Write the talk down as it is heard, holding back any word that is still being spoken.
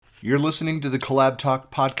You're listening to the Collab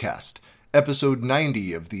Talk podcast, episode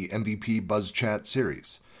 90 of the MVPbuzzChat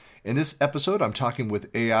series. In this episode, I'm talking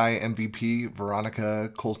with AI MVP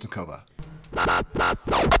Veronika Kolesnikova.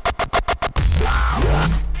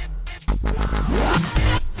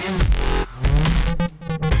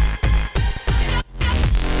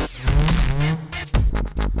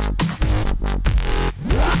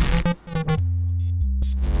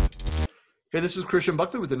 Hey, this is Christian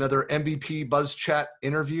Buckley with another MVPbuzzChat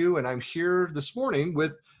interview, and I'm here this morning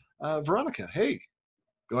with Veronika. Hey,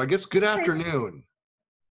 I guess good afternoon.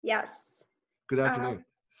 Yes. Good afternoon.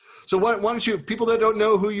 So why don't you, people that don't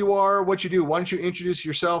know who you are, what you do, why don't you introduce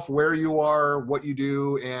yourself, where you are, what you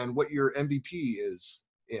do, and what your MVP is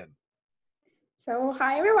in? So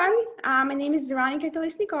hi, everyone. My name is Veronika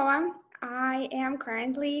Kolesnikova. I am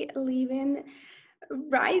currently living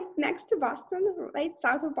right next to Boston, right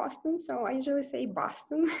south of Boston. So I usually say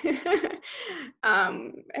Boston.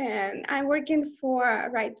 And I'm working for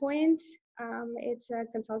RightPoint. It's a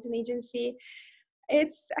consulting agency.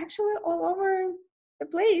 It's actually all over the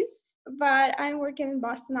place, but I'm working in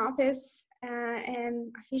Boston office,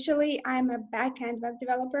 and officially I'm a back-end web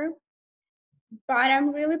developer. But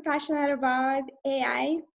I'm really passionate about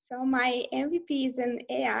AI. So my MVP is in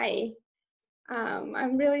AI.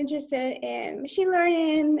 I'm really interested in machine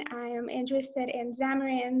learning. I am interested in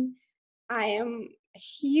Xamarin. I am a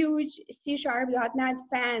huge C#.NET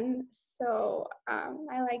fan. So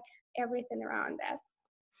I like everything around that.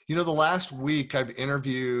 You know, the last week I've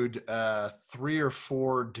interviewed 3 or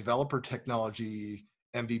 4 developer technology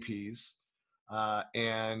MVPs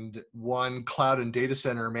and 1 cloud and data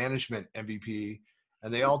center management MVP,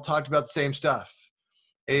 and they all talked about the same stuff: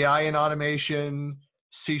 AI and automation,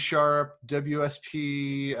 C#,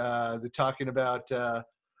 WSP. They're talking about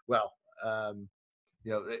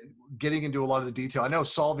getting into a lot of the detail. I know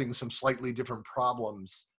solving some slightly different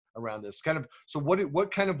problems around this kind of. So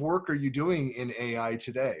what kind of work are you doing in AI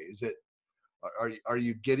today? Is it, are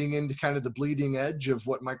you getting into kind of the bleeding edge of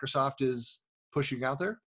what Microsoft is pushing out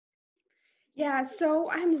there? Yeah,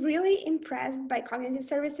 so I'm really impressed by cognitive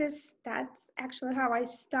services. That's actually how I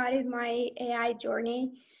started my AI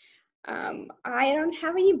journey. I don't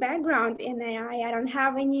have any background in AI. I don't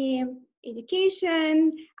have any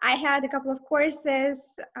education. I had a couple of courses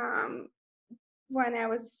when I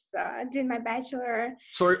was doing my bachelor.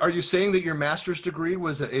 So are you saying that your master's degree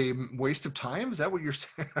was a waste of time? Is that what you're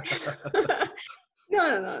saying?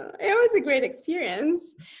 No. It was a great experience.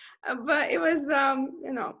 But it was,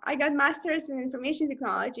 I got master's in information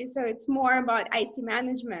technology, so it's more about IT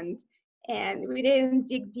management. And we didn't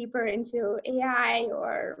dig deeper into AI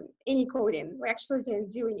or any coding. We actually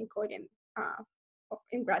didn't do any coding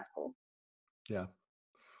in grad school. Yeah.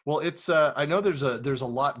 Well, it's I know there's a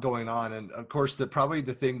lot going on, and of course probably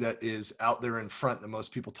the thing that is out there in front that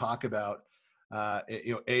most people talk about,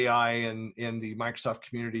 AI and in the Microsoft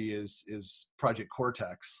community is Project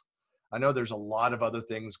Cortex. I know there's a lot of other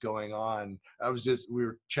things going on. We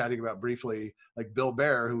were chatting about briefly, like Bill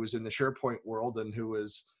Bear, who was in the SharePoint world and who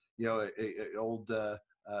was, a old a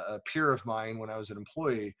peer of mine when I was an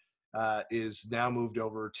employee, is now moved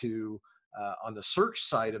over to on the search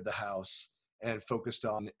side of the house and focused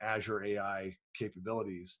on Azure AI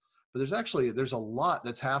capabilities. But there's a lot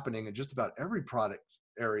that's happening in just about every product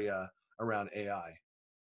area around AI.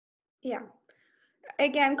 Yeah.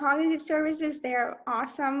 Again, cognitive services, they're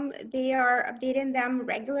awesome. They are updating them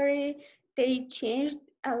regularly. They changed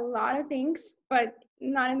a lot of things, but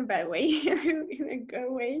not in a bad way, in a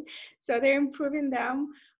good way. So they're improving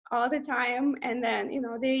them all the time. And then,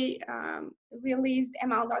 they released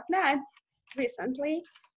ML.NET recently.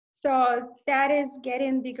 So that is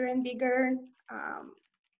getting bigger and bigger.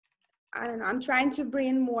 I don't know, I'm trying to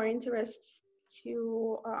bring more interest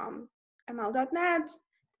to ML.NET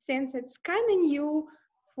since it's kind of new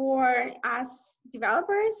for us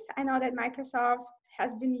developers. I know that Microsoft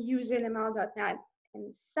has been using ML.NET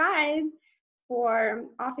inside for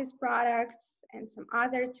Office products and some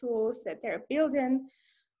other tools that they're building.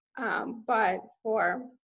 But for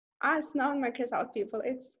us non-Microsoft people,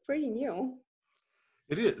 it's pretty new.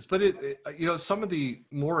 It is, but some of the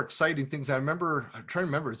more exciting things I'm trying to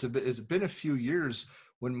remember, it's been a few years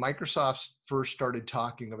when Microsoft first started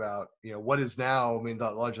talking about, what is now,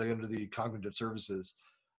 largely under the cognitive services,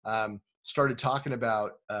 started talking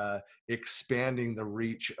about expanding the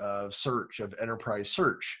reach of search, of enterprise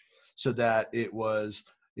search, so that it was,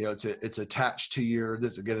 it's attached to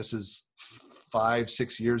this is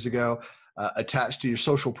 5-6 years ago, attached to your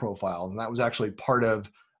social profile. And that was actually part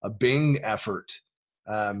of a Bing effort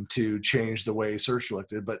to change the way search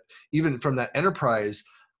looked at. But even from that enterprise,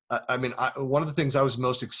 One of the things I was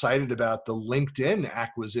most excited about the LinkedIn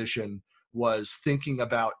acquisition was thinking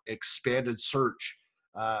about expanded search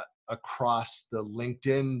across the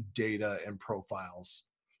LinkedIn data and profiles,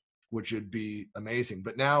 which would be amazing.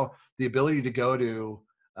 But now the ability to go to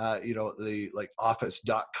the like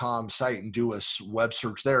office.com site and do a web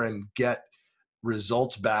search there and get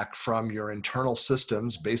results back from your internal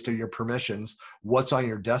systems based on your permissions, what's on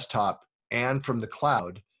your desktop, and from the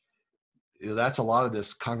cloud, that's a lot of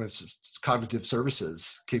this cognitive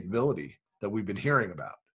services capability that we've been hearing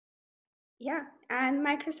about. Yeah, and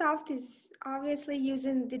Microsoft is obviously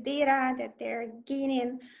using the data that they're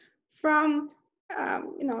gaining from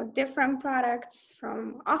different products,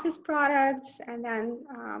 from Office products, and then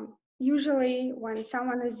usually when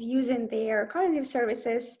someone is using their cognitive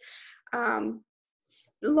services, um,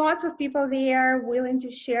 lots of people there are willing to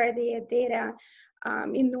share their data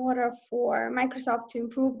in order for Microsoft to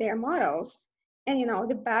improve their models. And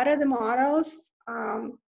the better the models,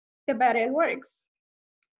 the better it works.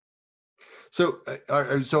 So,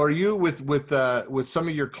 are you with some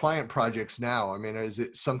of your client projects now? I mean, is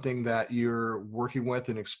it something that you're working with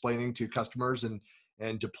and explaining to customers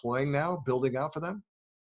and deploying now, building out for them?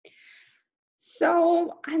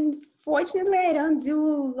 So unfortunately, I don't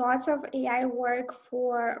do lots of AI work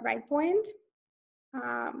for RightPoint.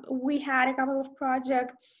 We had a couple of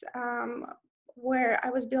projects where I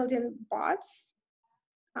was building bots.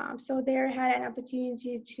 So there had an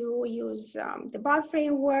opportunity to use the bot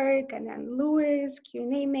framework and then Lewis,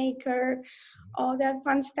 Q&A Maker, all that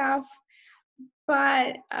fun stuff.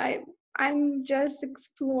 But I'm just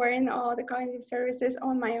exploring all the cognitive services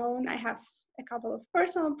on my own. I have a couple of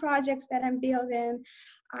personal projects that I'm building.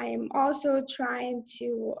 I'm also trying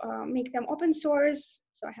to make them open source.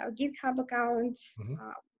 So I have a GitHub account. Mm-hmm.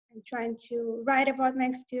 I'm trying to write about my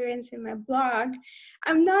experience in my blog.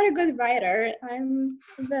 I'm not a good writer. I'm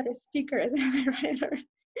a better speaker than a writer.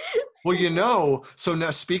 Well, so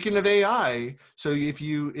now speaking of AI, so if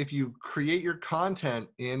you create your content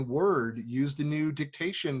in Word, use the new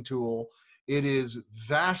dictation tool, it is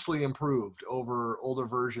vastly improved over older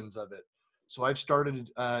versions of it. So I've started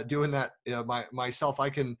doing that myself. I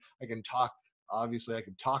can talk. Obviously, I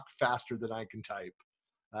can talk faster than I can type.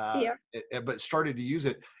 Yeah. But started to use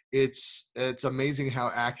it. It's amazing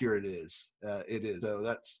how accurate it is. It is.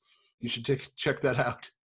 So you should check that out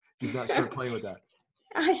if you've not started playing with that.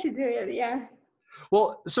 I should do it. Yeah.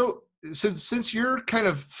 Well, so since you're kind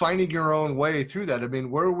of finding your own way through that, I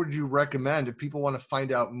mean, where would you recommend if people want to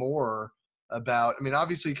find out more about? I mean,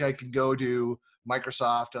 obviously, I could go to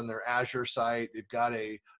Microsoft on their Azure site. They've got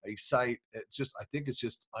a site. I think it's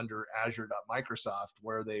just under Azure.Microsoft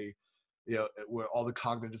where where all the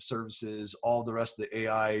cognitive services, all the rest of the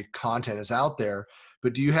AI content is out there.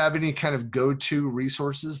 But do you have any kind of go-to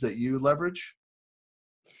resources that you leverage?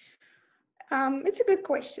 It's a good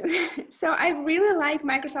question. So I really like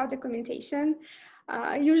Microsoft documentation.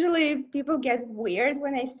 Usually people get weird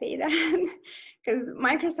when I say that because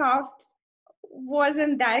Microsoft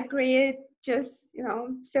wasn't that great just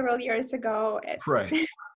several years ago at Right.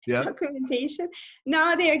 Yeah. documentation.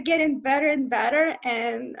 Now they're getting better and better,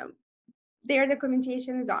 and their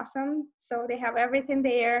documentation is awesome. So they have everything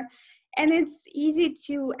there, and it's easy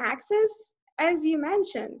to access. As you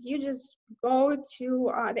mentioned, you just go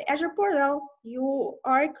to the Azure portal, you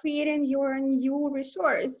are creating your new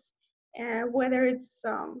resource, whether it's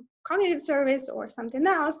cognitive service or something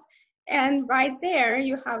else, and right there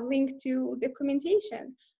you have link to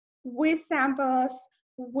documentation with samples,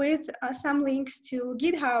 with some links to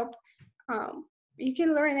GitHub. You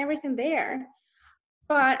can learn everything there.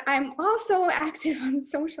 But I'm also active on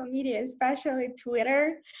social media, especially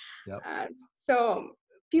Twitter. Yep. So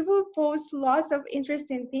people post lots of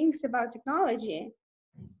interesting things about technology.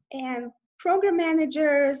 And program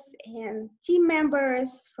managers and team members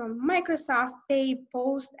from Microsoft, they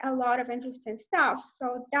post a lot of interesting stuff.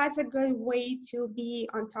 So that's a good way to be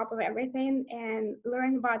on top of everything and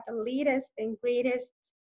learn about the latest and greatest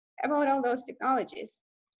about all those technologies.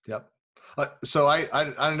 Yep. So I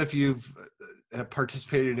don't know if you've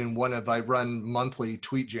participated in I run monthly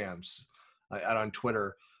tweet jams out on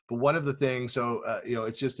Twitter, but one of the things,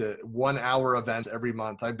 it's just a 1 hour event every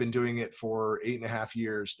month. I've been doing it for 8.5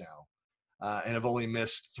 years now. And I've only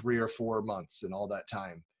missed 3 or 4 months in all that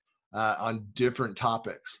time on different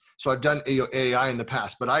topics. So I've done AI in the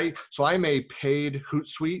past, but I'm a paid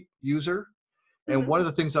Hootsuite user. And one of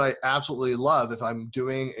the things that I absolutely love if I'm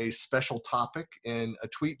doing a special topic in a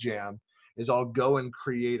tweet jam is I'll go and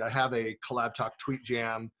I have a Collab Talk tweet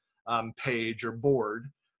jam page or board,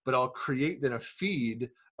 but I'll create then a feed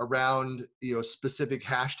around specific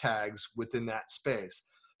hashtags within that space.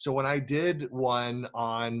 So when I did one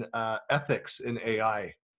on ethics in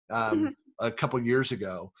AI a couple years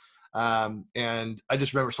ago, and I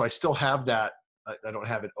just remember, so I still have that. I don't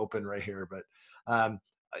have it open right here, but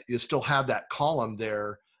you still have that column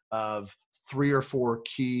there of 3 or 4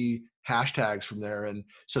 key hashtags from there. And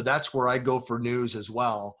so that's where I go for news as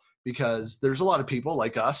well, because there's a lot of people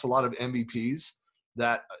like us, a lot of MVPs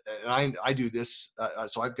that, and I do this.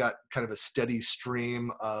 So I've got kind of a steady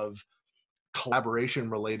stream of collaboration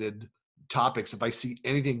related topics. If I see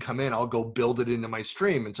anything come in, I'll go build it into my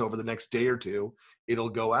stream. And so over the next day or two, it'll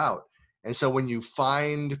go out. And so when you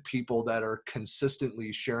find people that are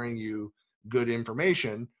consistently sharing you good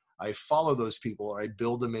information, I follow those people, or I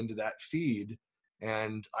build them into that feed,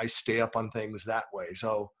 and I stay up on things that way.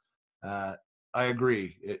 So I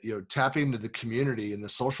agree. Tapping into the community and the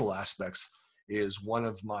social aspects is one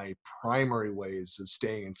of my primary ways of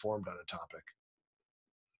staying informed on a topic.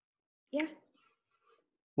 Yeah.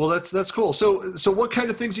 Well, that's cool. So what kind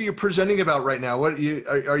of things are you presenting about right now? What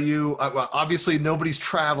are you? Well, obviously nobody's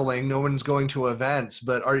traveling, no one's going to events,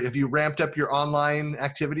 but have you ramped up your online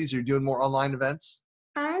activities? Are you doing more online events?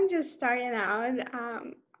 I'm just starting out.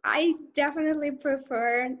 I definitely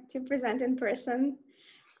prefer to present in person.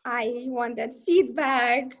 I want that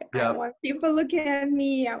feedback. I Yeah, want people looking at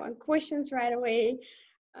me. I want questions right away.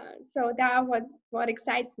 So that's what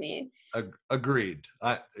excites me. agreed.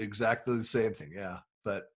 Exactly the same thing. Yeah,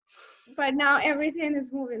 But now everything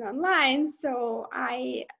is moving online, so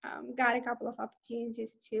I got a couple of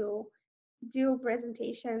opportunities to do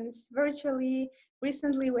presentations virtually.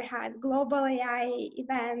 Recently, we had global AI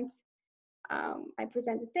event. I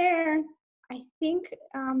presented there. I think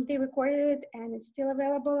they recorded it and it's still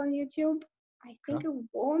available on YouTube. I think okay. it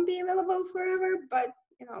won't be available forever, but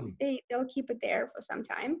they'll keep it there for some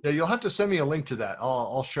time. Yeah, you'll have to send me a link to that.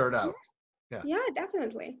 I'll share it out. Yeah. Yeah,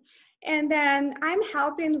 definitely. And then I'm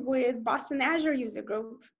helping with Boston Azure user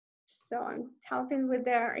group. So I'm helping with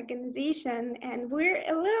their organization, and we're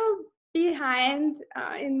a little behind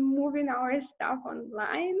in moving our stuff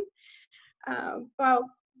online. But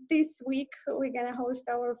this week we're gonna host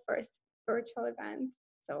our first virtual event.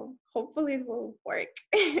 So hopefully it will work.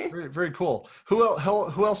 Very, very cool. Who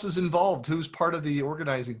else is involved? Who's part of the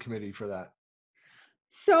organizing committee for that?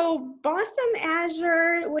 So Boston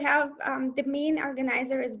Azure, we have the main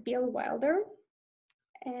organizer is Bill Wilder.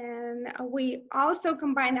 And we also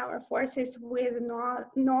combine our forces with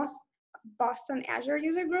North Boston Azure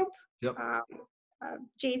user group. Yep.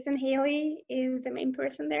 Jason Haley is the main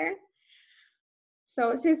person there.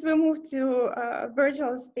 So since we moved to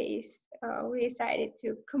virtual space, we decided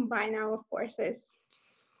to combine our forces.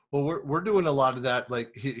 Well, we're doing a lot of that.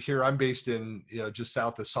 Like here, I'm based in just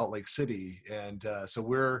south of Salt Lake City, and so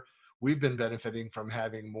we've been benefiting from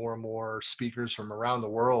having more and more speakers from around the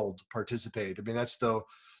world participate. I mean, that's the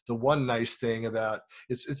one nice thing about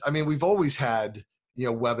it's. I mean, we've always had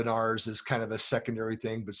webinars as kind of a secondary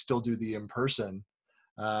thing, but still do the in person.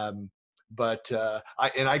 But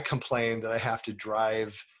I complain that I have to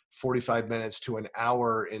drive 45 minutes to an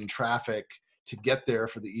hour in traffic to get there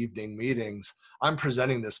for the evening meetings. I'm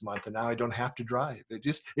presenting this month and now I don't have to drive.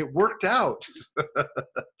 It worked out.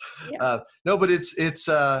 Yeah. No, but it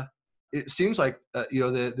seems like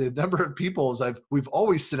the number of people we've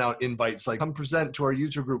always sent out invites like come present to our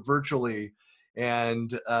user group virtually,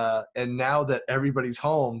 and now that everybody's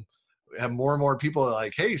home, we have more and more people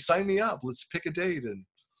like, hey, sign me up, let's pick a date. And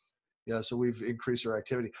so we've increased our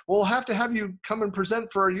activity. We'll have to have you come and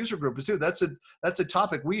present for our user group too. That's a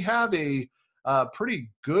topic. We have a pretty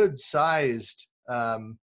good sized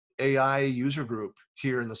AI user group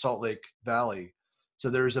here in the Salt Lake Valley. So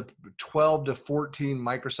there's a 12 to 14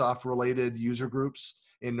 Microsoft related user groups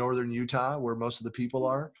in northern Utah where most of the people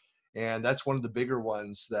are. And that's one of the bigger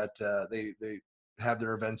ones that they have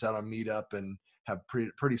their events out on Meetup and have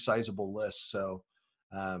pretty sizable lists. So,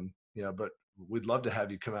 but we'd love to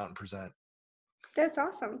have you come out and present. That's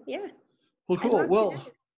awesome. Yeah. Well, cool.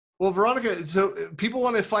 Well, Veronika, so people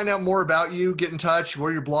want to find out more about you, get in touch,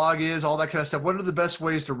 where your blog is, all that kind of stuff. What are the best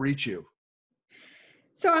ways to reach you?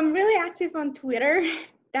 So I'm really active on Twitter.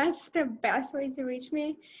 That's the best way to reach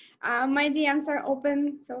me. My DMs are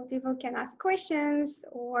open, so people can ask questions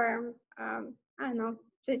or, I don't know,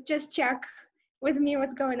 to just check with me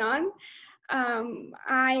what's going on.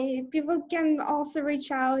 People can also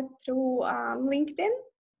reach out through LinkedIn.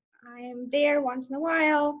 I am there once in a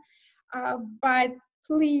while, but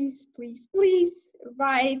please, please, please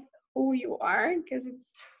write who you are because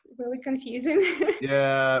it's really confusing.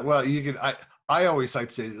 Yeah, well, you can. I always like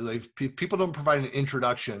to say, like, if people don't provide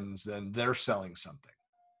introductions, then they're selling something.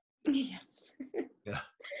 Yes. Yeah.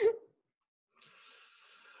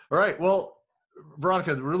 All right. Well,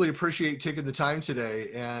 Veronika, really appreciate you taking the time today,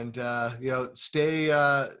 and stay,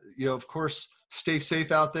 of course, stay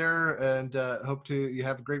safe out there, and hope you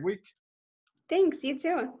have a great week. Thanks, you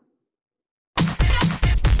too.